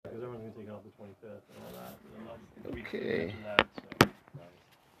Okay.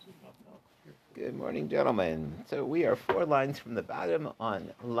 Good morning, gentlemen. So we are 4 lines from the bottom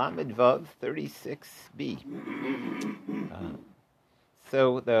on Lamed Vav 36b.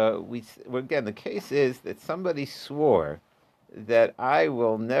 Again, the case is that somebody swore that I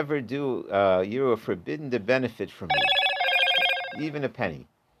will never do you are forbidden to benefit from me, even a penny.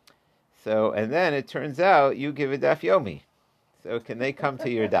 So, and then it turns out you give a daf yomi. So can they come to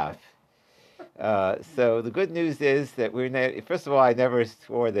your daf? So the good news is that first of all, I never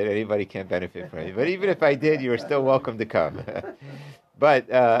swore that anybody can benefit from it. But even if I did, you are still welcome to come. But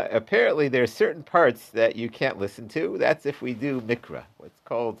apparently there are certain parts that you can't listen to. That's if we do mikra, what's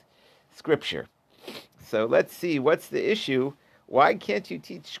called scripture. So let's see, what's the issue? Why can't you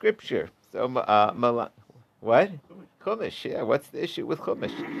teach scripture? So, what? Chumash, yeah, what's the issue with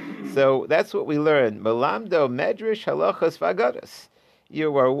Chumash? So that's what we learned. Melamdo medrash halachas v'agadas.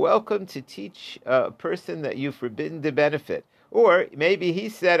 You are welcome to teach a person that you've forbidden to benefit. Or maybe he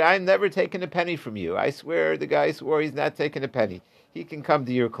said, I'm never taking a penny from you. I swear the guy swore he's not taking a penny. He can come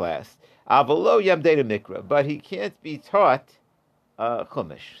to your class. Avalo yamdeda mikra, but he can't be taught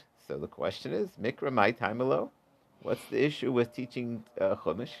Chumash. So the question is, mikra my time alo? What's the issue with teaching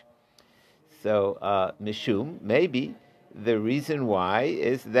Chumash? So mishum, maybe the reason why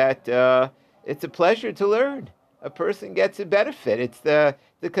is that it's a pleasure to learn. A person gets a benefit. It's the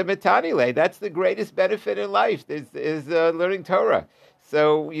kametanile. That's the greatest benefit in life. Is learning Torah.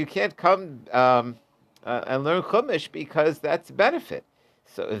 So you can't come and learn Chumash because that's a benefit.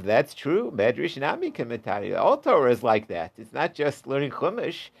 So if that's true, medrash nami kametanile. All Torah is like that. It's not just learning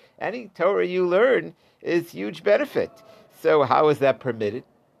Chumash. Any Torah you learn is huge benefit. So how is that permitted?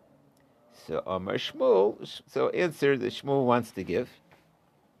 So Amar Shmuel. So answer that Shmuel wants to give.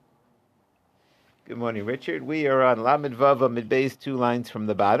 Good morning, Richard. We are on Lamed Vav Amid Beis, 2 lines from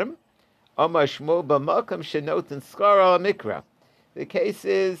the bottom. Amar Shmuel b'makam shenot and skar al mikra. The case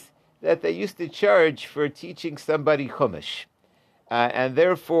is that they used to charge for teaching somebody Chumash, and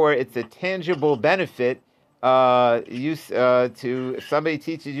therefore it's a tangible benefit. If somebody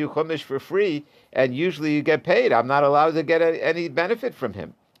teaches you Chumash for free, and usually you get paid. I'm not allowed to get any benefit from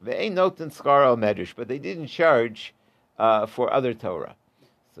him. They ain't not and skar al medrash, but they didn't charge for other Torah.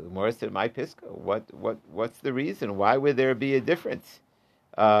 So the Gemara said, "My Pisco, what's the reason? Why would there be a difference?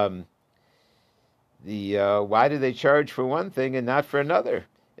 Why do they charge for one thing and not for another?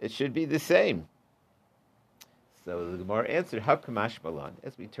 It should be the same." So the Gemara answered, "Hakamash Malan."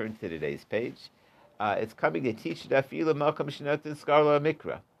 As we turn to today's page, it's coming to teach Dafila Malkam Shnatin Skarla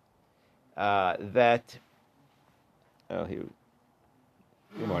Mikra that. Oh, here.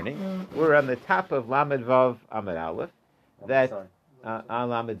 Good morning. We're on the top of Lamed Vav Amud Aleph. That. On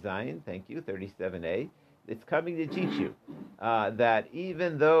Lamed Zayin, thank you, 37a. It's coming to teach you that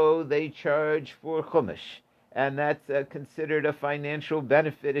even though they charge for Chumash, and that's considered a financial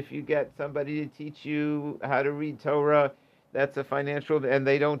benefit if you get somebody to teach you how to read Torah, that's a financial, and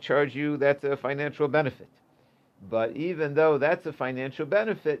they don't charge you, that's a financial benefit. But even though that's a financial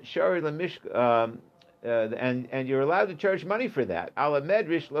benefit, Shari Lamishka, and you're allowed to charge money for that. Ala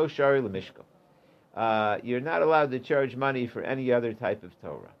Medrish lo Shari Lamishka. You're not allowed to charge money for any other type of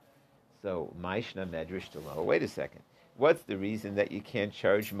Torah. So, Maishna Medrash Telo. Wait a second. What's the reason that you can't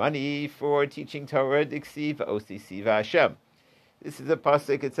charge money for teaching Torah? Diksiv Osisiv Hashem. This is a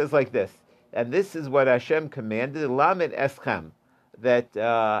pasuk. It says like this, and this is what Hashem commanded. Lamed Eschem, that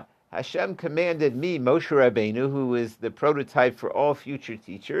Hashem commanded me, Moshe Rabbeinu, who is the prototype for all future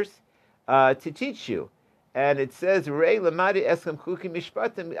teachers, to teach you. And it says, I'm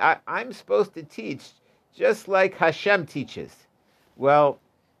supposed to teach just like Hashem teaches. Well,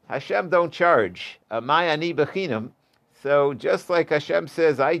 Hashem don't charge. Ma'ani b'chinam. So just like Hashem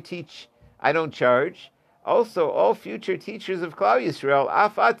says, I teach, I don't charge. Also, all future teachers of Klal Yisrael,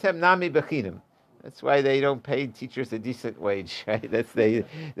 af atem nami b'chinam. That's why they don't pay teachers a decent wage, right? It's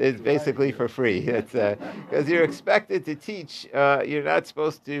basically for free. That's because you're expected to teach. You're not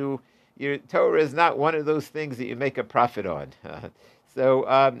supposed to. Your Torah is not one of those things that you make a profit on. So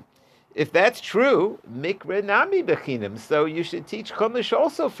if that's true, mikra nami bechinam, so you should teach Chumash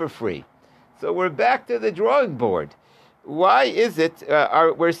also for free. So we're back to the drawing board. Why is it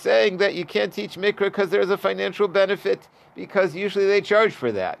we're saying that you can't teach mikra because there's a financial benefit? Because usually they charge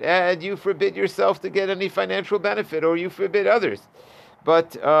for that. And you forbid yourself to get any financial benefit, or you forbid others.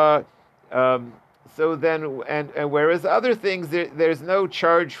 But so then, and whereas other things, there's no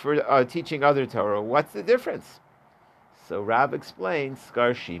charge for teaching other Torah. What's the difference? So Rav explains,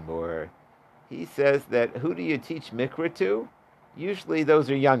 Skar Shimur. He says that who do you teach mikra to? Usually those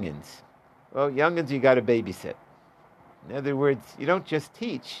are youngins. Well, youngins you got to babysit. In other words, you don't just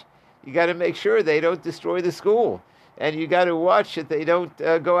teach. You got to make sure they don't destroy the school, and you got to watch that they don't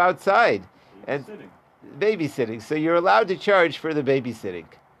go outside and babysitting. So you're allowed to charge for the babysitting.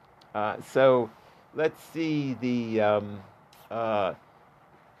 So let's see the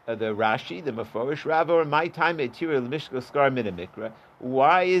Rashi, the Meforish Rabba, or my time Etir Mishko Skar Minamikra.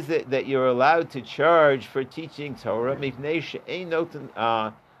 Why is it that you're allowed to charge for teaching Torah? Because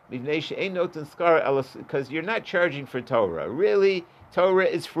you're not charging for Torah. Really, Torah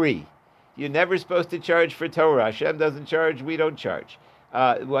is free. You're never supposed to charge for Torah. Hashem doesn't charge, we don't charge.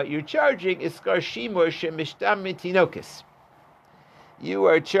 What you're charging is Skar Shimur Shemishtam Mitinokis. You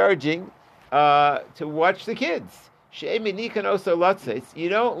are charging to watch the kids. You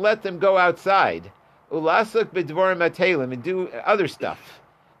don't let them go outside and do other stuff.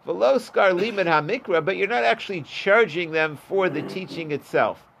 But you're not actually charging them for the teaching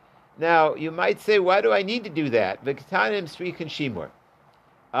itself. Now, you might say, why do I need to do that? The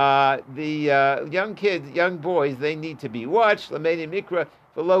young kids, young boys, they need to be watched.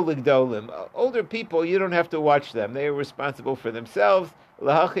 Older people, you don't have to watch them. They are responsible for themselves.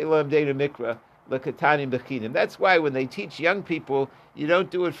 That's why when they teach young people, you don't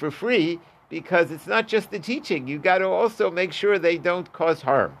do it for free, because it's not just the teaching. You got to also make sure they don't cause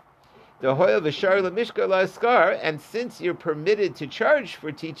harm. And since you're permitted to charge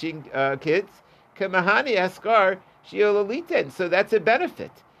for teaching kids, so that's a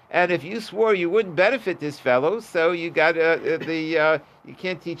benefit. And if you swore you wouldn't benefit this fellow, so you got you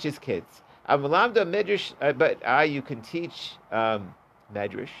can't teach his kids. But you can teach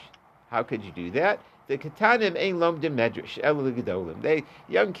medrash. How could you do that? The ketanim ain't lomdim medrash elu gedolim.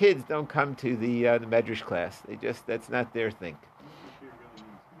 Young kids don't come to the medrash class. That's not their thing.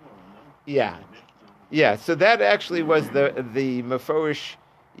 Yeah. So that actually was the Meforish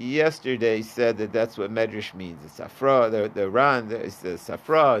yesterday said that's what medrash means. The safra, the ran, the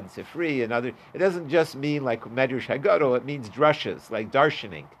safra and sifri and other. It doesn't just mean like medrash hagadol. It means drushes, like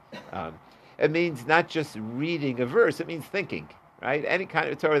darshaning. It means not just reading a verse. It means thinking. Right? Any kind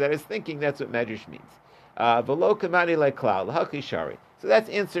of Torah that is thinking, that's what medrash means. V'lo kamani leklal, l'hakishari. So that's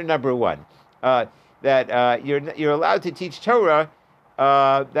answer number one. That you're allowed to teach Torah.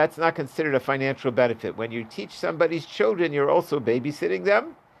 That's not considered a financial benefit. When you teach somebody's children, you're also babysitting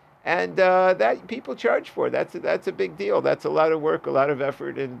them, and that people charge for. That's a big deal. That's a lot of work, a lot of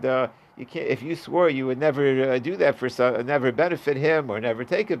effort, and you can't. If you swore you would never do that never benefit him or never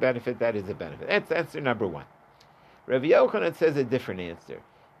take a benefit, that is a benefit. That's answer number one. Rabbi Yochanan says a different answer.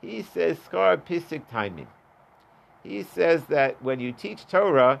 He says, Skar Pisik timing. He says that when you teach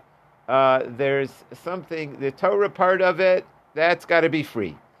Torah, there's something, the Torah part of it, that's got to be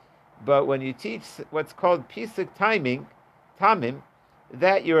free. But when you teach what's called Pisik tamim,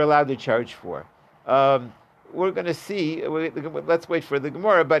 that you're allowed to charge for. We're going to see, let's wait for the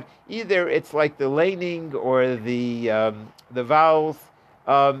Gemara, but either it's like the laning or the vowels,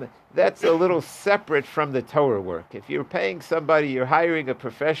 that's a little separate from the Torah work. If you're paying somebody, you're hiring a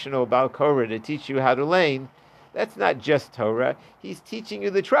professional Baal Korah to teach you how to lane, that's not just Torah. He's teaching you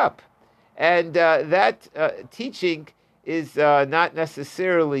the trup. And that teaching is not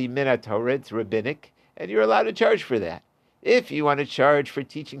necessarily Minat Torah, it's rabbinic, and you're allowed to charge for that. If you want to charge for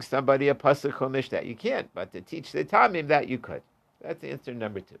teaching somebody a Pasuk Chumash, that you can't, but to teach the Tamim, that you could. That's answer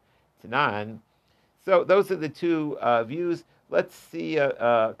number two. Tanan. So those are the two views. Let's see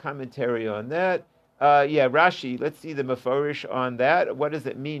a commentary on that. Rashi, let's see the Meforish on that. What does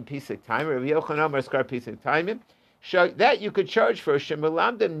it mean, Pisuk time? Rabbi Yochanan Omer Skar Pisuk time. That you could charge for.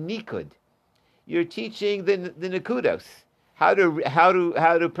 Shemelamdem nikud. You're teaching the nekudos, how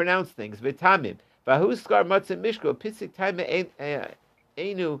to pronounce things. V'tamim. Vahu skar matzah mishko Pisuk time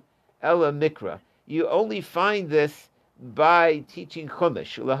enu ela mikra. You only find this by teaching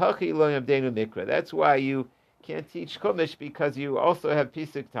Chumash. Lahachi lo yamdenu mikra. That's why you can't teach Chumash, because you also have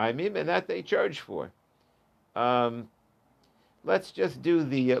Pisuk Taimim, and that they charge for. Let's just do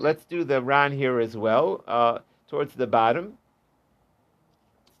the Ran here as well, towards the bottom.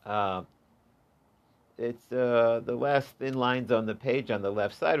 It's the last thin lines on the page on the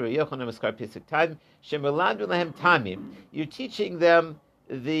left side. You're teaching them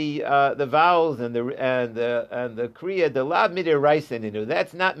the vowels and the kriya, the lav midiraisen.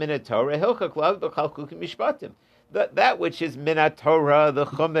 That's not minat Torah. Hilchak lav b'chalkukim mishpatim. That which is minat Torah, the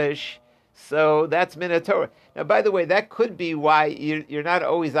chumash. So that's minat Torah. Now, by the way, that could be why you're not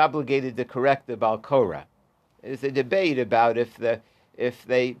always obligated to correct the Baal Korah. There's a debate about if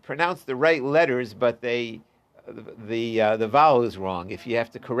they pronounce the right letters, but the vowel is wrong. If you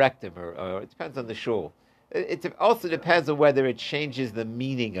have to correct them, or it depends on the shul. It also depends on whether it changes the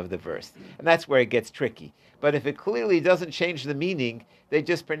meaning of the verse, and that's where it gets tricky. But if it clearly doesn't change the meaning, they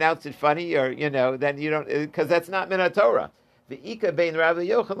just pronounce it funny, or then you don't, because that's not min Torah. The ika bein Rav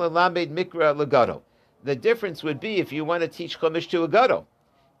Yochanan lamed mikra legado. The difference would be if you want to teach chumash to a gadol,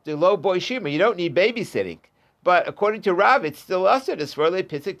 to low boy shima, you don't need babysitting. But according to Rav, it's still usher to sverle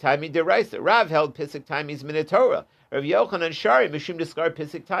pisik taimi deraisa. Rav held pisik taimi's min Torah. Rav Yochanan shari mishum discard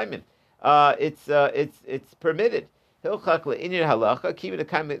pisik taimim. It's permitted. Hilchak le'inyan halacha, keep it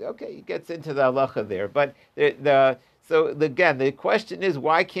a okay, he gets into the halacha there. But again, the question is,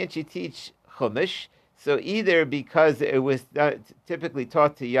 why can't you teach chumash? So either because it was typically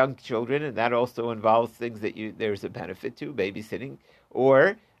taught to young children, and that also involves things that there's a benefit to, babysitting,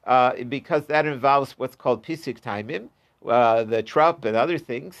 or because that involves what's called pisik taimim, the trup and other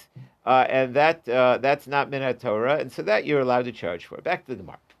things, and that's not min Torah, and so that you're allowed to charge for. Back to the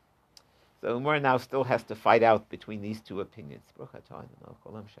Gemara. So the Gemara now still has to fight out between these two opinions.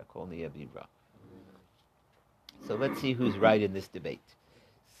 So let's see who's right in this debate.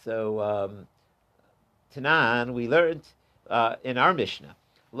 So Tanan, we learned in our Mishnah,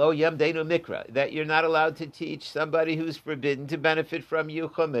 Lo Yamdeinu Mikra, that you're not allowed to teach somebody who's forbidden to benefit from you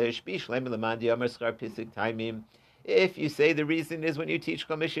Chumash. Bishlem Lamandi Amar Schar Pisik Taimim. If you say the reason is when you teach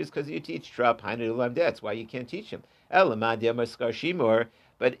Chumash is because you teach Trop, that's why you can't teach him. El Lamandi Amar Schar Shimor.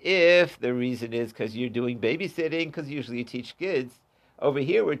 But if the reason is because you're doing babysitting, because usually you teach kids, over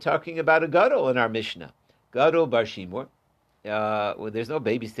here we're talking about a gadol in our Mishnah. Gadol bar shimor. Well, there's no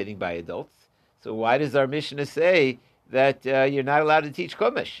babysitting by adults. So why does our Mishnah say that you're not allowed to teach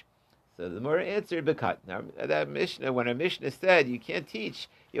Chumash? So the Gemara answered, Bekat. Now, that Mishnah, when our Mishnah said you can't teach,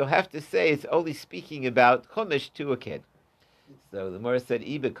 you'll have to say it's only speaking about Chumash to a kid. So the Gemara said,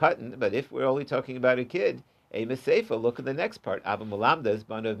 Bekatan, but if we're only talking about a kid, a Meseifa, look at the next part. Abba Mulamda is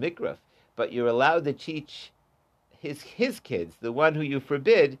Bana of Mikraf. But you're allowed to teach his kids, the one who you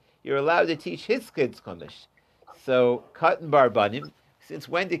forbid, you're allowed to teach his kids Chumash. So, Katan Bar Banim, since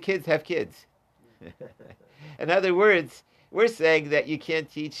when do kids have kids? In other words, we're saying that you can't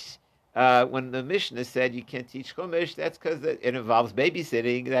teach, when the Mishnah said you can't teach Chumash, that's because it involves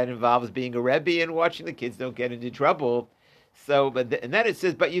babysitting, that involves being a Rebbe and watching the kids don't get into trouble. So, and then it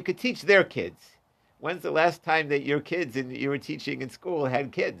says, but you could teach their kids. When's the last time that your kids you were teaching in school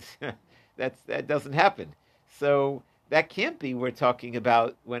had kids? That doesn't happen. So that can't be we're talking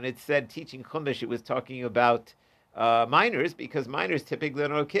about, when it said teaching Chumash, it was talking about minors, because minors typically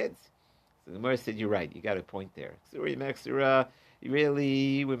don't have kids. So the Gemara said, you're right, you got a point there. We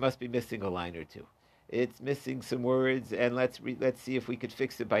must be missing a line or two. It's missing some words, and let's see if we could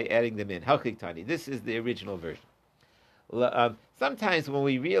fix it by adding them in. Halchiktani, this is the original version. Sometimes when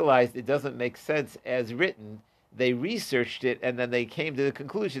we realized it doesn't make sense as written, they researched it and then they came to the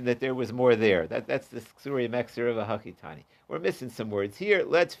conclusion that there was more there. That's the Ksuri Mexer of a Hakitani. We're missing some words here.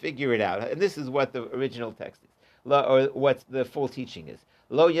 Let's figure it out. And this is what the original text is, or what the full teaching is.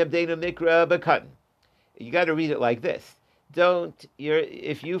 Lo Yabdenu Mikra Bakatan. You got to read it like this.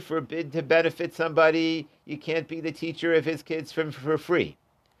 If you forbid to benefit somebody, you can't be the teacher of his kids for free.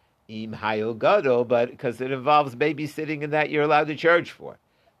 Im hayil gadol, but because it involves babysitting and that you're allowed to charge for.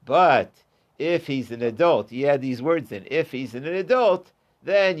 But if he's an adult, you add these words in. If he's an adult,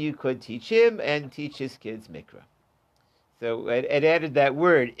 then you could teach him and teach his kids mikra. So it added that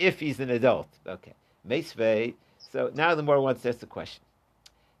word, if he's an adult. Okay. Meisvei. So now the more wants to ask the question.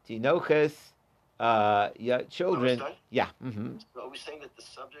 Tinochas, children. Yeah. Mm-hmm. So are we saying that the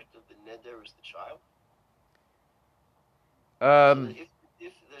subject of the neder is the child?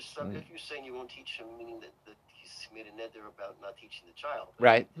 So if you're saying you won't teach him, meaning that he's made a neder about not teaching the child.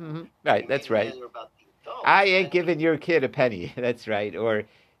 Right. Mm-hmm. Right. That's right. About the adult, I ain't giving your kid a penny. That's right. Or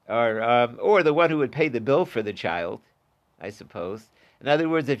the one who would pay the bill for the child, I suppose. In other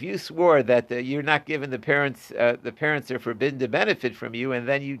words, if you swore that you're not giving the parents are forbidden to benefit from you, and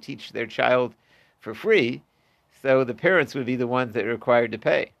then you teach their child for free, so the parents would be the ones that are required to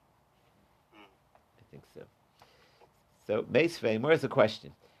pay. I think so. So, Meisvein, where's the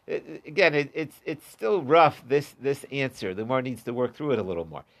question? It's still rough, this answer. The more needs to work through it a little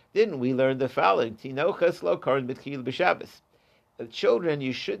more. Didn't we learn the following? Tinochas lo karin b'tchil b'Shabbos. Children,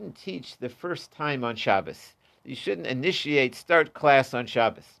 you shouldn't teach the first time on Shabbos. You shouldn't start class on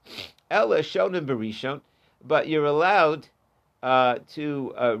Shabbos. Ella shonim b'rishon, but you're allowed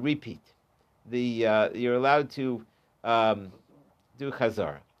to repeat. You're allowed to do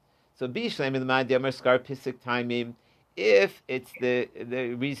chazara. So b'shlem l'mad yamar skar pisik taimim. If it's the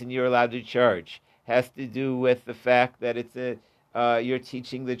reason you're allowed to charge has to do with the fact that it's you're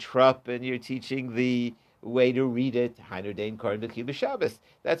teaching the trup and you're teaching the way to read it. Hainu dein korin b'chila Shabbos.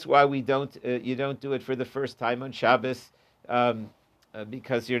 That's why we don't. You don't do it for the first time on Shabbos,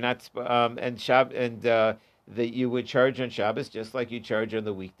 because you're not. That you would charge on Shabbos just like you charge on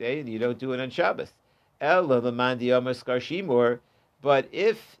the weekday, and you don't do it on Shabbos. But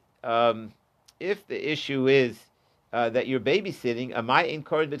if the issue is that you're babysitting, amai in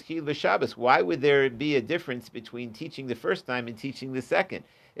korin b'tchila Shabbos, why would there be a difference between teaching the first time and teaching the second?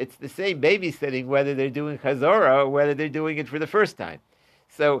 It's the same babysitting whether they're doing chazorah or whether they're doing it for the first time.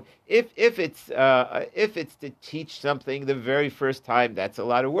 So if it's to teach something the very first time, that's a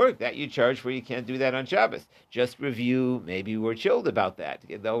lot of work that you charge for. You can't do that on Shabbos. Just review. Maybe we're chilled about that.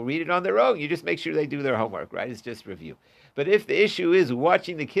 They'll read it on their own. You just make sure they do their homework, right? It's just review. But if the issue is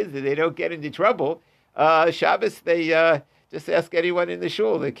watching the kids that they don't get into trouble, Shabbos, they just ask anyone in the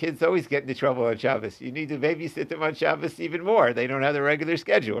shul. The kids always get into trouble on Shabbos. You need to babysit them on Shabbos even more. They don't have the regular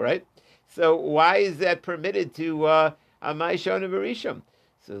schedule, right? So why is that permitted to Amai Shona Barisham?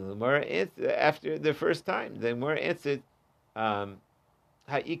 So the Gemara answered after the first time. The Gemara answered, "Ha'ikas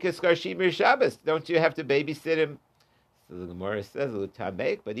Karshimir Shabbos. Don't you have to babysit him?" So the Gemara says,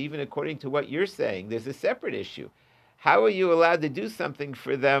 "L'tamek." But even according to what you're saying, there's a separate issue. How are you allowed to do something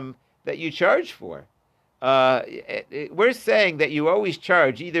for them that you charge for? We're saying that you always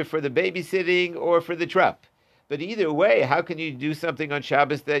charge either for the babysitting or for the trup. But either way, how can you do something on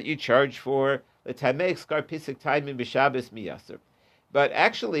Shabbos that you charge for? L'tamek skar pisik taimim b'Shabbos miyasur. But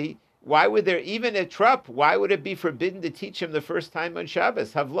actually, why would there, even a trup, why would it be forbidden to teach him the first time on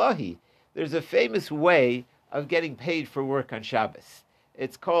Shabbos? Havlahi. There's a famous way of getting paid for work on Shabbos.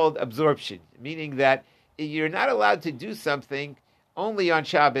 It's called absorption, meaning that you're not allowed to do something only on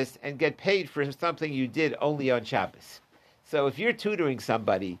Shabbos and get paid for something you did only on Shabbos. So if you're tutoring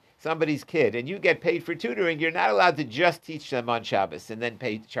somebody's kid, and you get paid for tutoring, you're not allowed to just teach them on Shabbos and then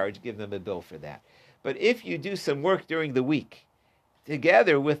give them a bill for that. But if you do some work during the week,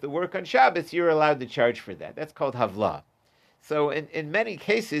 together with the work on Shabbos, you're allowed to charge for that. That's called havla. So in many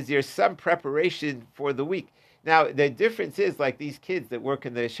cases, there's some preparation for the week. Now, the difference is, like these kids that work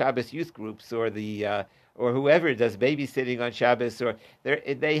in the Shabbos youth groups or or whoever does babysitting on Shabbos, or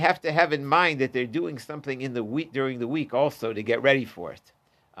they have to have in mind that they're doing something in the week during the week also to get ready for it.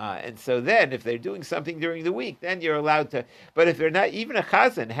 And so then, if they're doing something during the week, then you're allowed to. But if they're not, even a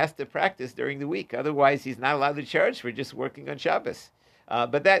chazan has to practice during the week. Otherwise, he's not allowed to charge for just working on Shabbos.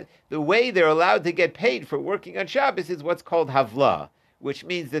 But the way they're allowed to get paid for working on Shabbos is what's called havla, which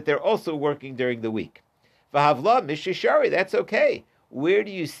means that they're also working during the week. V'havla mishishari, that's okay. Where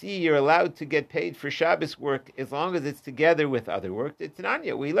do you see you're allowed to get paid for Shabbos work as long as it's together with other work? It's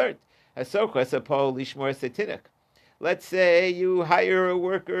Tanya, we learned. Hasochas apol lishmor setinik. Let's say you hire a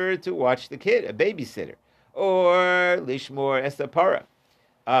worker to watch the kid, a babysitter, or lishmor esapara.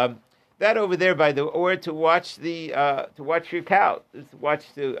 That over there or to watch your cow.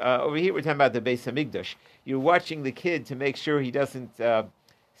 Over here we're talking about the Beis Hamikdash. You're watching the kid to make sure he doesn't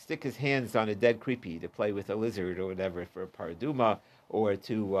stick his hands on a dead creepy to play with a lizard or whatever for a paraduma, or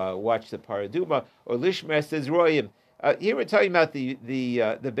to watch the paraduma, or lishmer says royim. Here we're talking about the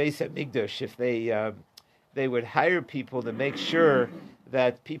Beis Hamikdash. If they would hire people to make sure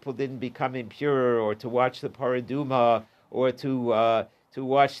that people didn't become impure, or to watch the paraduma, or to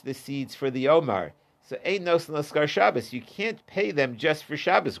watch the seeds for the Omar. So ein nos l'skar Shabbos. You can't pay them just for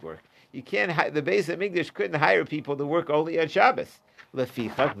Shabbos work. You can't. The Beis Hamikdash couldn't hire people to work only on Shabbos.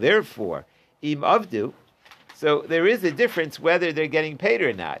 Lefichach. Therefore, im avdu. So there is a difference whether they're getting paid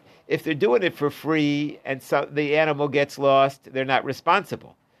or not. If they're doing it for free and so the animal gets lost, they're not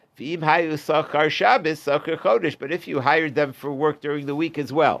responsible. V'im hayu sachar Shabbos sachar chodesh. But if you hired them for work during the week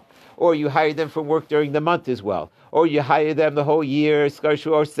as well, or you hired them for work during the month as well, or you hire them the whole year,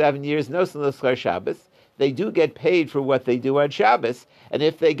 or 7 years, no schar Shabbos, they do get paid for what they do on Shabbos, and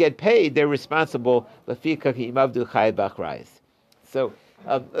if they get paid, they're responsible. So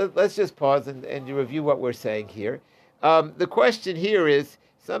let's just pause and review what we're saying here. The question here is,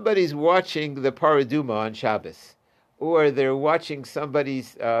 somebody's watching the paraduma on Shabbos, or they're watching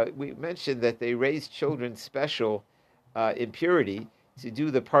somebody's, we mentioned that they raise children special in purity to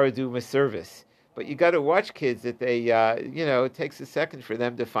do the paraduma service. But you got to watch kids that they, it takes a second for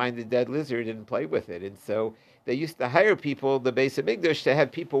them to find the dead lizard and play with it. And so they used to hire people, the Beis Hamikdash, to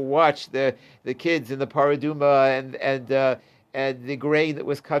have people watch the kids in the paraduma and the grain that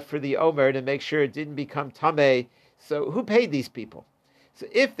was cut for the Omer to make sure it didn't become tameh. So who paid these people? So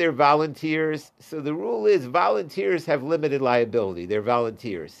if they're volunteers, so the rule is volunteers have limited liability. They're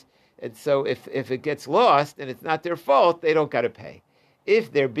volunteers. And so if it gets lost and it's not their fault, they don't got to pay.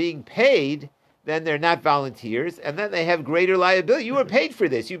 If they're being paid, then they're not volunteers, and then they have greater liability. You were paid for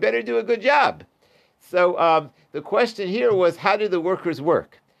this. You better do a good job. So the question here was, how do the workers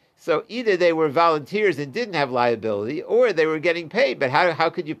work? So either they were volunteers and didn't have liability, or they were getting paid. But how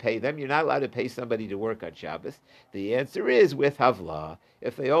could you pay them? You're not allowed to pay somebody to work on Shabbos. The answer is with Havlah.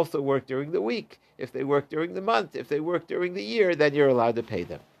 If they also work during the week, if they work during the month, if they work during the year, then you're allowed to pay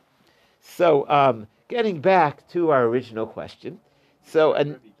them. So getting back to our original question. So Just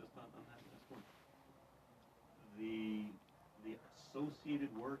on that one. The associated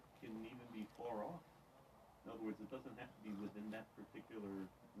work can even be far off. In other words, it doesn't have to be within that particular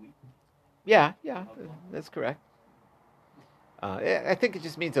week. Yeah, that's correct. I think it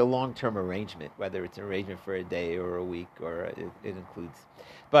just means a long-term arrangement, whether it's an arrangement for a day or a week, or it includes.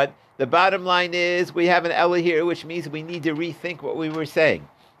 But the bottom line is we have an Ella here, which means we need to rethink what we were saying.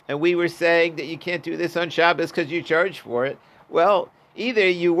 And we were saying that you can't do this on Shabbos because you charge for it. Well, either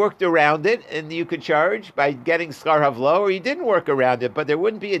you worked around it and you could charge by getting Schar Havlo, or you didn't work around it, but there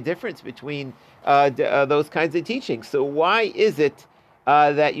wouldn't be a difference between those kinds of teachings. So why is it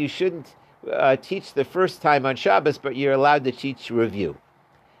that you shouldn't teach the first time on Shabbos, but you're allowed to teach review?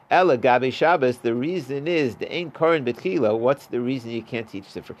 Ella Gabe Shabbos, the reason is the Ein Koren Betchila. What's the reason you can't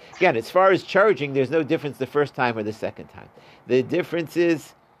teach the first? Again, as far as charging, there's no difference the first time or the second time. The difference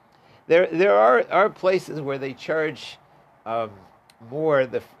is there are places where they charge more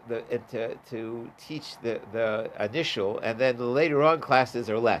to teach the initial, and then the later on classes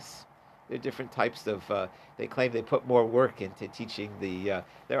are less. There are different types of. They claim they put more work into teaching the.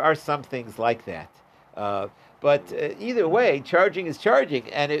 There are some things like that, but either way, charging is charging,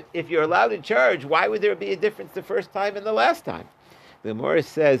 and if you're allowed to charge, why would there be a difference the first time and the last time? The Gemara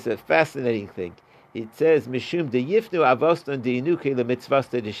says a fascinating thing. It says Mishum de Yifnu Avoston de Inuke le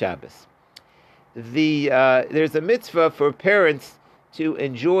Mitzvasta de Shabbos. There's a mitzvah for parents to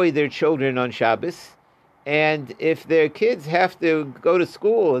enjoy their children on Shabbos, and if their kids have to go to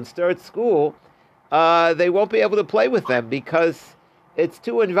school and start school, they won't be able to play with them because it's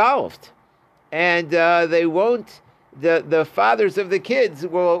too involved, and they won't. The fathers of the kids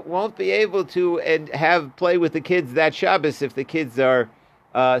won't be able to have play with the kids that Shabbos if the kids are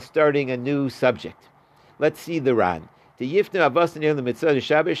starting a new subject. Let's see the Ran. The Yifnu Avos Neil the Mitzvah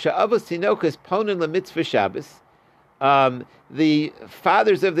Shabbos Sha'avos Tinokas Ponin the Mitzvah Shabbos. The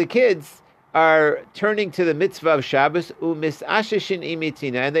fathers of the kids are turning to the mitzvah of Shabbos umisasheshin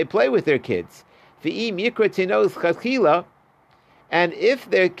imitina, and they play with their kids. V'im yikra tinos chachila, and if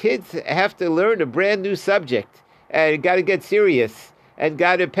their kids have to learn a brand new subject and got to get serious and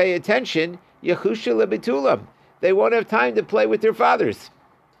got to pay attention, yechusha lebitulam, they won't have time to play with their fathers.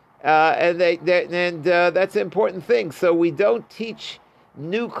 And that's an important thing. So we don't teach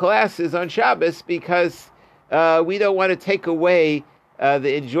new classes on Shabbos because we don't want to take away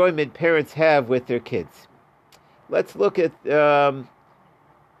the enjoyment parents have with their kids. Let's look at there's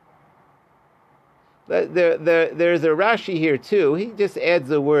a Rashi here too. He just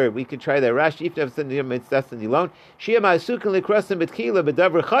adds a word. We could try that. Rashi,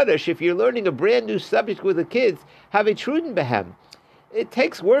 if you're learning a brand new subject with the kids, have a truden behem. It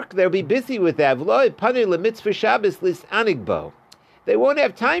takes work. They'll be busy with that. They won't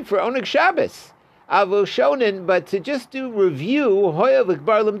have time for Oneg Shabbos. But to just do review,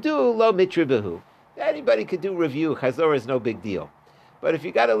 anybody could do review. Chazor is no big deal. But if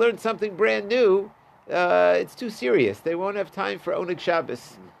you got to learn something brand new, it's too serious. They won't have time for Oneg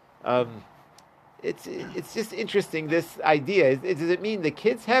Shabbos. It's just interesting, this idea. Does it mean the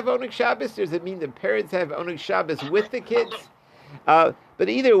kids have Oneg Shabbos, or does it mean the parents have Oneg Shabbos with the kids? But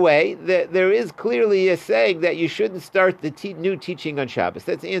either way, there is clearly a saying that you shouldn't start the new teaching on Shabbos.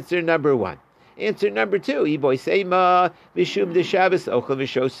 That's answer number one. Answer number two, Iboy Seima, Mishum de Shabbos, Ochel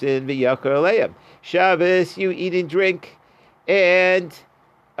Vishosin, V'yachar Aleim. Shabbos, you eat and drink, and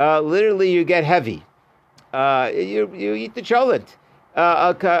literally you get heavy. You eat the cholent.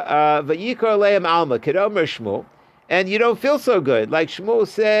 V'yikar Aleim Alma, Kedomer Shmuel, and you don't feel so good. Like Shmuel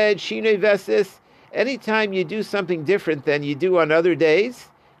said, Shinoi Vesis, anytime you do something different than you do on other days,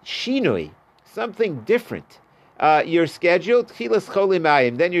 Shinoi, something different. You're scheduled, chilas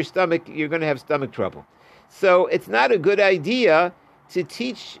cholimayim, then you're going to have stomach trouble. So it's not a good idea to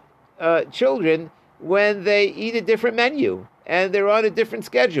teach children when they eat a different menu and they're on a different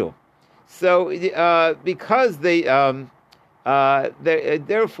schedule. So because therefore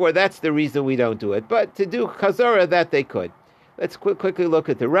that's the reason we don't do it. But to do chazara, that they could. Let's quickly look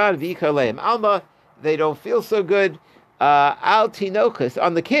at the Ran, v'yichaleim alma, they don't feel so good. Al tinochas,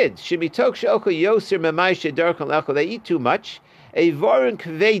 on the kids. Shemitok she'ochel yoser memaishe darkon lechol. They eat too much. Evorin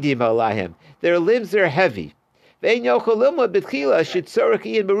kvedim alahem. Their limbs are heavy. Ve'en yochel limud betchila shetzorach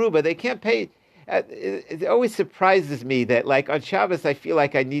iyin beruba. They can't pay It always surprises me that, like on Shabbos, I feel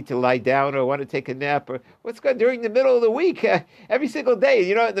like I need to lie down or want to take a nap or what's going during the middle of the week, every single day.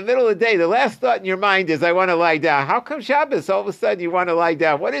 You know, in the middle of the day, the last thought in your mind is, "I want to lie down." How come Shabbos all of a sudden you want to lie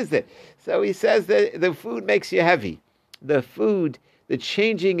down? What is it? So he says that the food makes you heavy. The food, the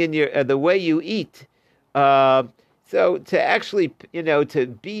changing in your the way you eat. So to actually,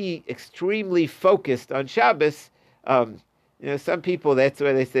 to be extremely focused on Shabbos. Some people, that's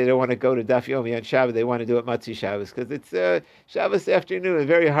why they say they don't want to go to Daf Yomi on Shabbos. They want to do it Matzi Shabbos because it's Shabbos afternoon. It's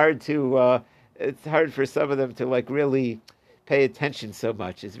very hard to. It's hard for some of them to really pay attention so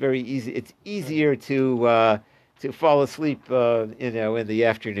much. It's very easy. It's easier to fall asleep, in the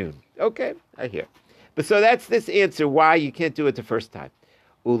afternoon. Okay, I hear. But so that's this answer why you can't do it the first time.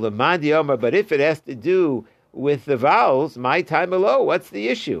 Ulamandi Omar, but if it has to do with the vowels, my time alone, what's the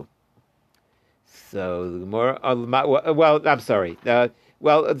issue? So more. Well, I'm sorry.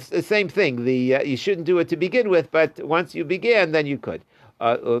 It's the same thing. You shouldn't do it to begin with, but once you began, then you could.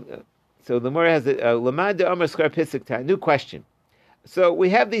 So the more has Lamad Omar Skar Pisik time. New question. So we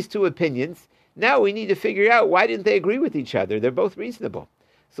have these two opinions. Now we need to figure out why didn't they agree with each other? They're both reasonable.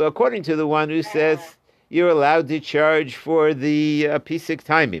 So according to the one who says you're allowed to charge for the Pisik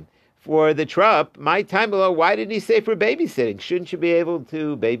timing. For the trup, my time below, why didn't he say for babysitting? Shouldn't you be able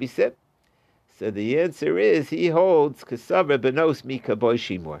to babysit? So the answer is he holds Kasavra Benos Mika Boy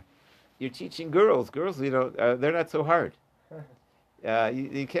Shimor. You're teaching girls. Girls, they're not so hard.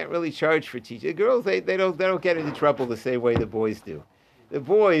 You can't really charge for teaching. Girls, they don't get into trouble the same way the boys do. The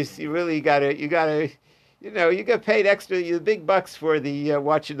boys, you get paid extra, the big bucks for the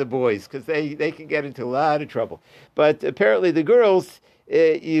watching the boys because they can get into a lot of trouble. But apparently the girls,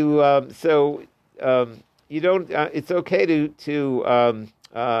 you don't. It's okay to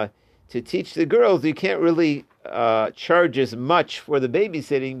teach the girls. You can't really charge as much for the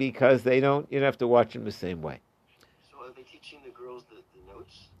babysitting because you don't have to watch them the same way. So are they teaching the girls the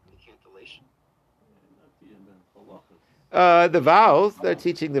notes, the cantillation? The vowels. They're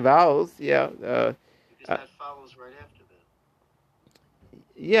teaching the vowels. Yeah. Because that follows right after that.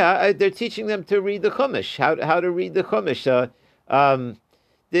 Yeah, they're teaching them to read the Chumash. How to read the Chumash.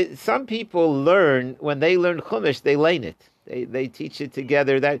 Some people learn when they learn Chumash, they learn it. They teach it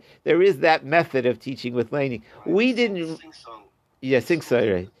together. That there is that method of teaching with laning. We didn't. Sing song.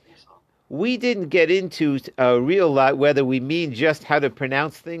 Right. We didn't get into a real lot whether we mean just how to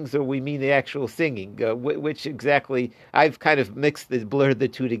pronounce things or we mean the actual singing. Which exactly I've kind of blurred the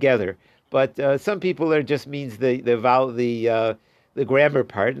two together. But some people just means the grammar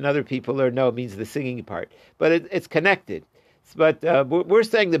part, and other people it means the singing part. But it's connected. But we're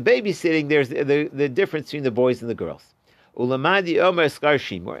saying the babysitting. There's the difference between the boys and the girls. Ulamadi Omer Skar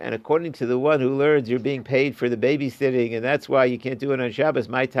Shimor, and according to the one who learns you're being paid for the babysitting, and that's why you can't do it on Shabbos,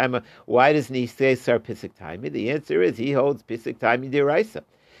 my time, why doesn't he say Sar Pisik Taimi? The answer is he holds Pisik Taimi Deraisa.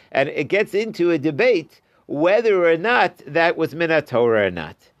 And it gets into a debate whether or not that was Minat Torah or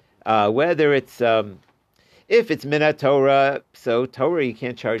not. Whether it's, if it's Minat Torah, so Torah you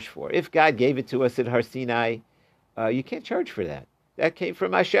can't charge for. If God gave it to us at Har Sinai, you can't charge for that. That came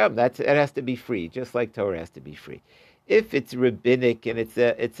from Hashem. It has to be free, just like Torah has to be free. If it's rabbinic and it's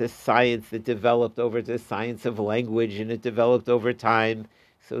a science that developed over the science of language and it developed over time,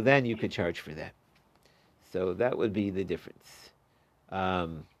 so then you could charge for that. So that would be the difference.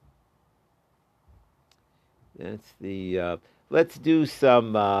 That's the. Let's do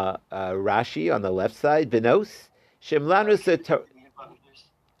some Rashi on the left side. Benos Shemlanus.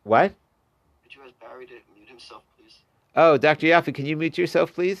 What? Could you ask Barry to mute himself, please? Oh, Dr. Yaffe, can you mute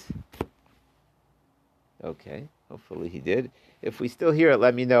yourself, please? Okay. Hopefully he did. If we still hear it,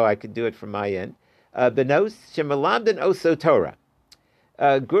 let me know. I could do it from my end. Benos Shemalamdan Oso Torah.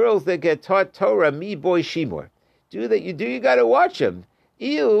 Girls that get taught Torah, me boy Shimor. You got to watch them.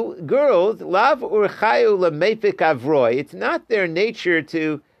 Girls, lav urchayu lemepik avroy. It's not their nature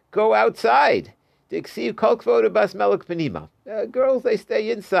to go outside. To exceed kol kvoda bas melech penima. Girls, they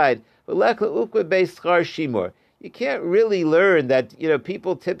stay inside. V'lech le'ukva beis schar Shimor. You can't really learn that,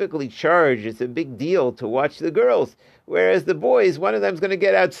 people typically charge. It's a big deal to watch the girls. Whereas the boys, one of them's going to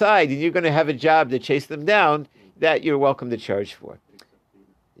get outside and you're going to have a job to chase them down that you're welcome to charge for.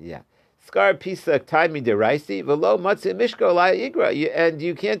 Yeah. Skar pisak taimi deraisi velo matzah mishko la igra. And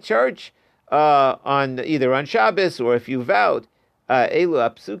you can't charge either on Shabbos or if you vowed. Elu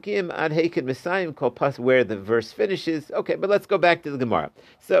apsukim ad heiken mesayim kol pas, where the verse finishes. Okay, but let's go back to the Gemara.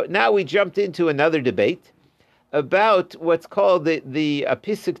 So now we jumped into another debate about what's called the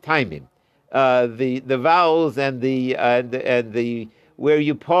pisuk timing, the vowels and the where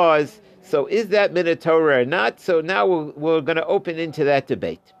you pause. So is that Minat Torah or not? So now we're going to open into that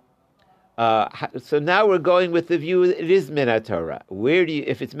debate. So now we're going with the view that it is Minatorah. Where do you,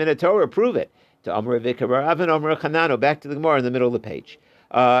 if it's Minatorah, prove it. To Amr Rav Ika bar Avin, Amr Chanano, back to the Gemara in the middle of the page.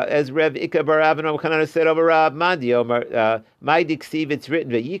 As Rav Ika bar Avin, Amr Chanano said over Rav Mandi, my diksiv, it's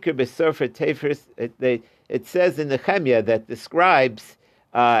written, V'yikr b'sofer tefers, it says in the Chemya that the scribes,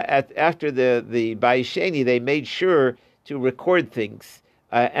 after the Bayesheni, they made sure to record things,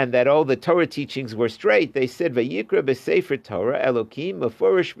 and that all the Torah teachings were straight. They said, V'yikra b'sefer Torah, Elokim,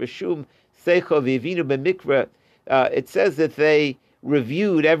 Meforish v'shum seichel v'yivinu b'mikra. It says that they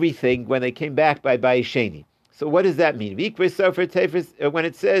reviewed everything when they came back by Bayesheni. So what does that mean? When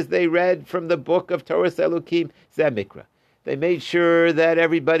it says they read from the book of Torah Elokim, Zeh Mikra. They made sure that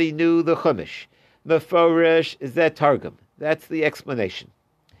everybody knew the Chumash. Meforish is that Targum. That's the explanation.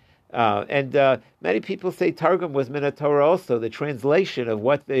 And many people say Targum was Minatorah also, the translation of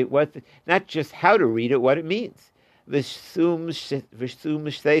not just how to read it, what it means. V'sum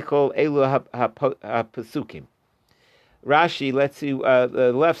shteichol elu ha'pasukim. Rashi, let's see,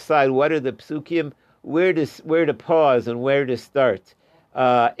 the left side, what are the psukim? Where to pause and where to start.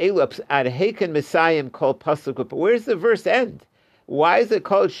 Elu ad heiken Messiahim called pasuk. But where's the verse end? Why is it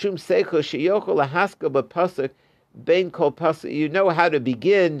called shum seichel sheyochol lahaskal b'pasuk bein kol pasuk? You know how to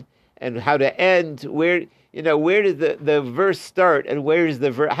begin and how to end. Where does the verse start and where is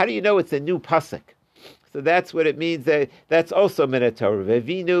the verse? How do you know it's a new pasuk? So that's what it means. That's also Minatorah.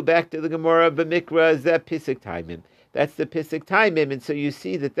 Vevinu, back to the Gemara, b'mikra zeh pisuk taimim. That's the pisuk taimim, and so you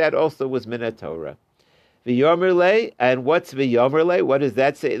see that also was Minatorah. V'yomer le, and what's v'yomer le? What does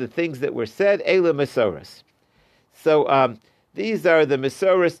that say? The things that were said, Eila Masoras. So these are the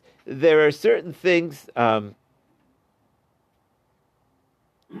Masoras. There are certain things. There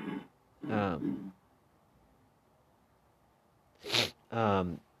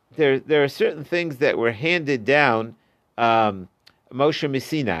are certain things that were handed down Moshe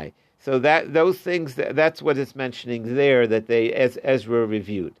Missinai. So those things, that's what it's mentioning there, that they, as Ezra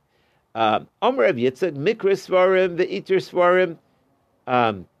reviewed. Omer Rav Yitzchak, Mikra Svarim, Ve'iter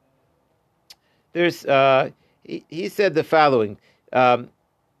Svarim. He said the following. In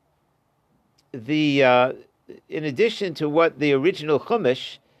addition to what the original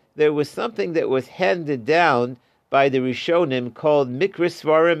Chumash, there was something that was handed down by the Rishonim called Mikra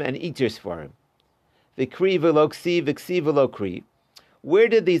Svarim and Iter Svarim. V'kri v'lo ksiv, v'ksiv v'lo kri. Where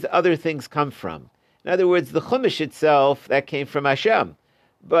did these other things come from? In other words, the Chumash itself, that came from Hashem.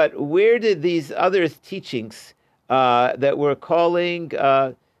 But where did these other teachings that we're calling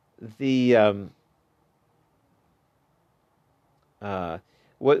the Mikra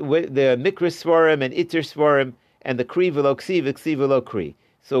Svarim and Iter Svarim and the Kri v'lo ksiv, v'ksiv v'lo kri.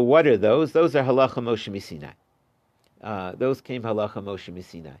 So what are those? Those are Halacha Moshe Missinai. Those came Halacha Moshe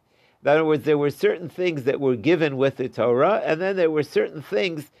Missinai. In other words, there were certain things that were given with the Torah, and then there were certain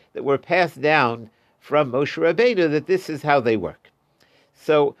things that were passed down from Moshe Rabbeinu, that this is how they work.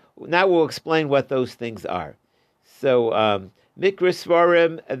 So now we'll explain what those things are. So Mikra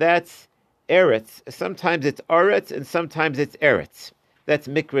Svarim, that's Eretz. Sometimes it's Aretz, and sometimes it's Eretz. That's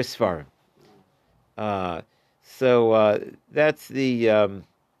Mikra Svarim. So that's the...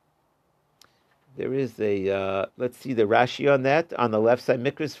 there is a, let's see the Rashi on that. On the left side,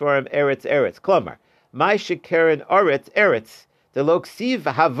 Mikra Svarim, Eretz, Eretz. Klomar, my shekeren Aretz, Eretz. The loksiv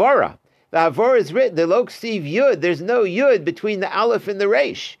havara. The havara is written, the loksiv yud. There's no yud between the aleph and the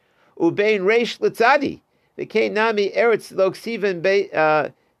reish. Ubein reish litzadi. The nami Eretz, loksiv and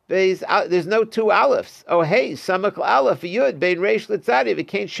beis. There's no two alephs. Oh hey, samak aleph, yud, bein reish litzadi. The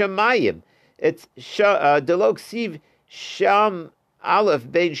shamayim. It's the loksiv sham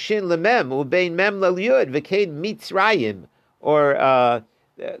Aleph bein shin lemem or bein mem lelyud v'kein mitzrayim, or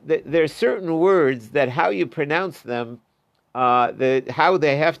there are certain words that how you pronounce them, how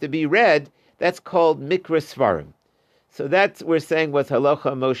they have to be read. That's called Mikra Svarim. So that's we're saying was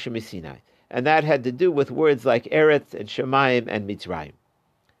Halacha Moshe Missinai, and that had to do with words like Eretz and Shemayim and Mitzrayim.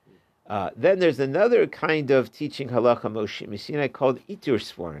 Then there's another kind of teaching Halacha Moshe Missinai called Iter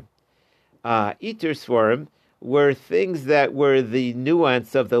Svarim. Iter Svarim were things that were the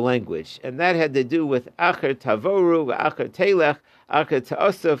nuance of the language, and that had to do with Acher Tavoru, Acher Telech, Acher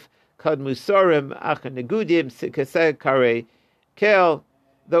Ta'osuf, Kad Musarim, Acher Negudim, Sikaseh Kare Kel.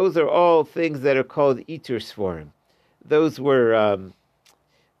 Those are all things that are called Iter Svarim. Those were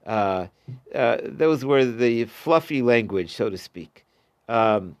the fluffy language, so to speak.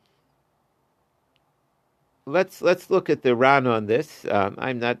 Let's look at the Ran on this.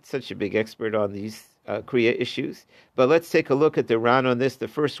 I'm not such a big expert on these Kriya issues. But let's take a look at the Ran on this, the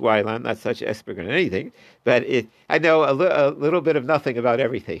first Ylan. I'm not such an expert on anything, but I know a little bit of nothing about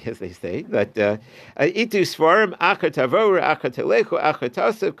everything, as they say. But Itu Svarim, Achar Tavor, Achar Telechu, Achar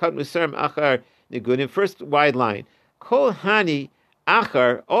Tasav, Kad Musarim, Achar Nigunim. First wide line. Kol Hani,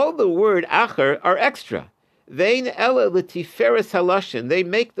 Achar, all the word Achar are extra. Vein Ella Letiferes Halashin. They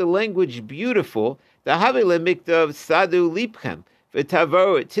make the language beautiful. The Havile Mikdav Sadu Lipchem.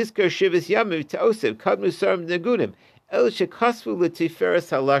 V'tavo tiskar shivas yamu ta'osiv kad musarim negunim el shekasvu l'tiferes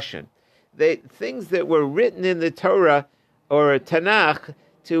halashin. Things that were written in the Torah or Tanakh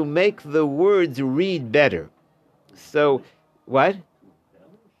to make the words read better. So, what?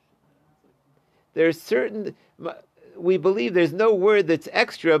 There's certain. We believe there's no word that's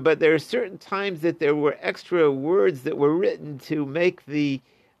extra, but there are certain times that there were extra words that were written to make the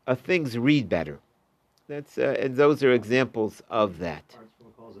things read better. That's and those are examples of that.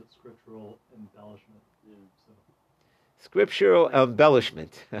 Artsville calls it scriptural embellishment. So. Scriptural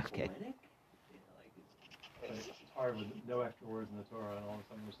embellishment. Okay. It's hard with no extra words in the Torah, and all of a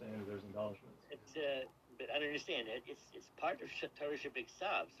sudden you're saying that there's embellishments. But I don't understand it. It's part of Torah Shabbat.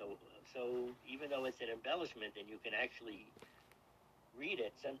 So even though it's an embellishment, and you can actually read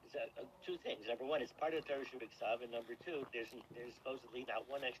it. Two things. Number one, it's part of Torah Shabbat, and number two, there's supposedly not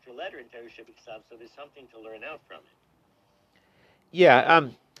one extra letter in Torah Shabbat, so there's something to learn out from it. Yeah.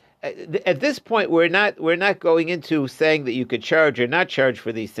 At this point, we're not going into saying that you could charge or not charge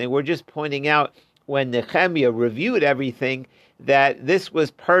for these things. We're just pointing out when Nehemiah reviewed everything that this was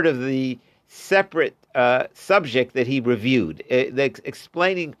part of the separate subject that he reviewed,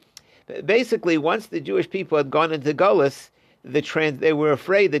 explaining. Basically, once the Jewish people had gone into Golus, they were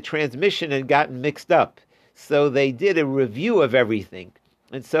afraid the transmission had gotten mixed up. So they did a review of everything.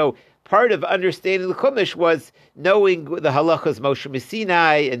 And so part of understanding the Chumash was knowing the halachas Moshe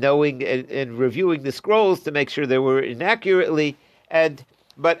Sinai and knowing and reviewing the scrolls to make sure they were inaccurately.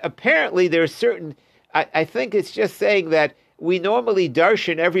 But apparently there are certain, I think it's just saying that we normally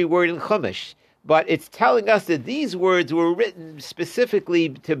darshan every word in Chumash, but it's telling us that these words were written specifically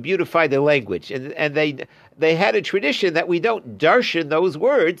to beautify the language, and they had a tradition that we don't darshan those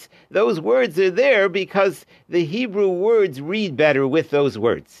words. Those words are there because the Hebrew words read better with those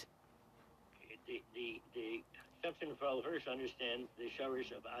words. The exception for all verse understands the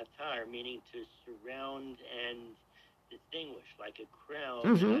shorish of atar, meaning to surround and distinguish, like a crown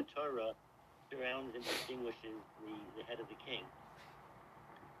in Torah surrounds and distinguishes the head of the king.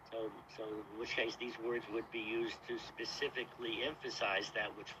 So in which case these words would be used to specifically emphasize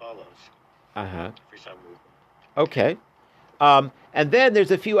that which follows. For some reason. Okay. And then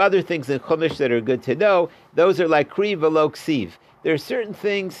there's a few other things in Chumash that are good to know. Those are like Kri v'lo ksiv. There are certain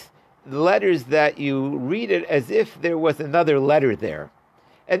things, letters that you read it as if there was another letter there.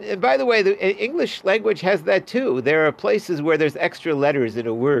 And by the way, the English language has that too. There are places where there's extra letters in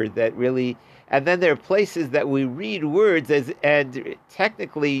a word that really... And then there are places that we read words and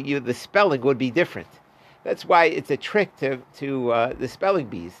technically the spelling would be different. That's why it's a trick to the spelling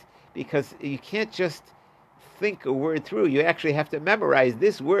bees, because you can't just think a word through. You actually have to memorize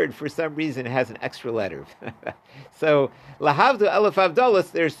this word. For some reason, it has an extra letter. So, lahavdu alef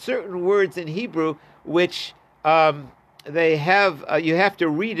avdalos, there's certain words in Hebrew which they have. You have to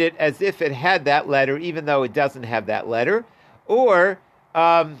read it as if it had that letter, even though it doesn't have that letter, or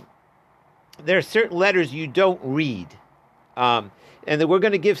there are certain letters you don't read. And then we're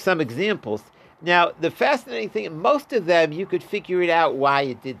going to give some examples. Now, the fascinating thing, most of them, you could figure it out why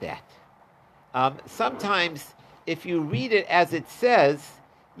it did that. Sometimes, if you read it as it says,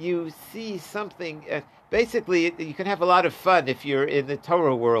 you see something. Basically, you can have a lot of fun if you're in the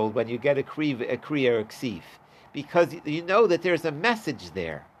Torah world when you get a kriya or a ksiv, because you know that there's a message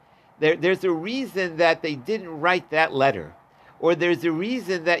there. There's a reason that they didn't write that letter, or there's a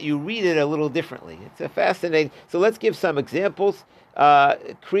reason that you read it a little differently. It's a fascinating. So let's give some examples.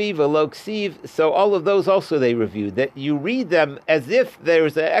 Kri v'lo ksiv. So all of those also they reviewed, that you read them as if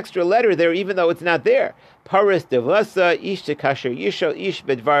there's an extra letter there, even though it's not there. Paris devlasa, ish tekasher yishal, ish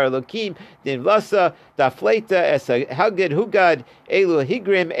bedvar elokim, devlasa, dafleta, esa hagad hugad, elu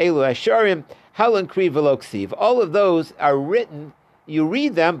higrim, elu asharim, halan kri v'lo ksiv. All of those are written, you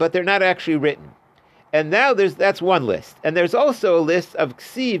read them, but they're not actually written. And now that's one list. And there's also a list of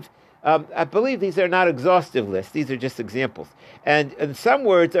ksiv. I believe these are not exhaustive lists. These are just examples. And some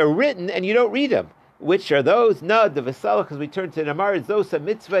words are written and you don't read them. Which are those? Na, the Vesala, because we turn to Namar, Zosa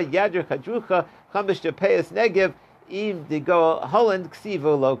Mitzvah, Yadra Kadrucha, Chamish Depeas Negev, Im Digo Holland,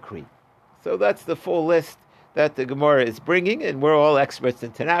 Ksivo Lokri. So that's the full list that the Gemara is bringing, and we're all experts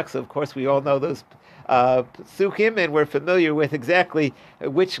in Tanakh, so of course we all know those psukim, and we're familiar with exactly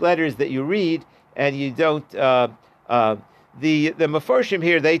which letters that you read and you don't. The Meforshim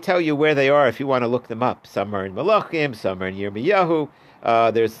here, they tell you where they are if you want to look them up. Some are in Malachim, some are in Yirmiyahu.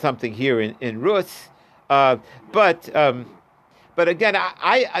 There's something here in Rus, but again,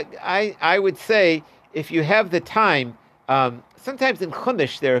 I would say if you have the time, sometimes in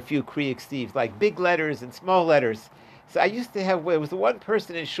Chumash there are a few Kriya Ksiv, like big letters and small letters. So I used to have, there was one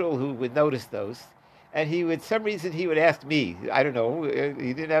person in shul who would notice those, and he would, some reason he would ask me, I don't know,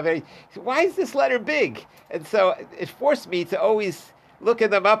 he didn't have any, why is this letter big? And so it forced me to always look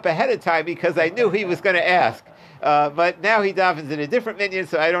at them up ahead of time because I knew he was going to ask. But now he davens in a different minyan,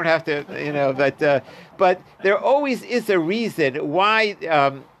 so I don't have to, but there always is a reason why,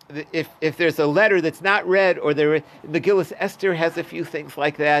 if there's a letter that's not read, or Megillas Esther has a few things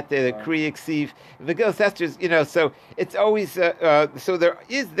like that, the Kriya Ksiv, Megillas Esther's, so it's always, so there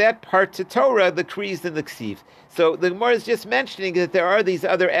is that part to Torah, the Kriyas and the Ksiv. So the Gemara is just mentioning that there are these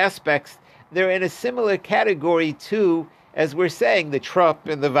other aspects. They're in a similar category to, as we're saying, the trup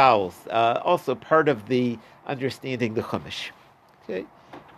and the vowels, also part of the understanding the Chumash. Okay.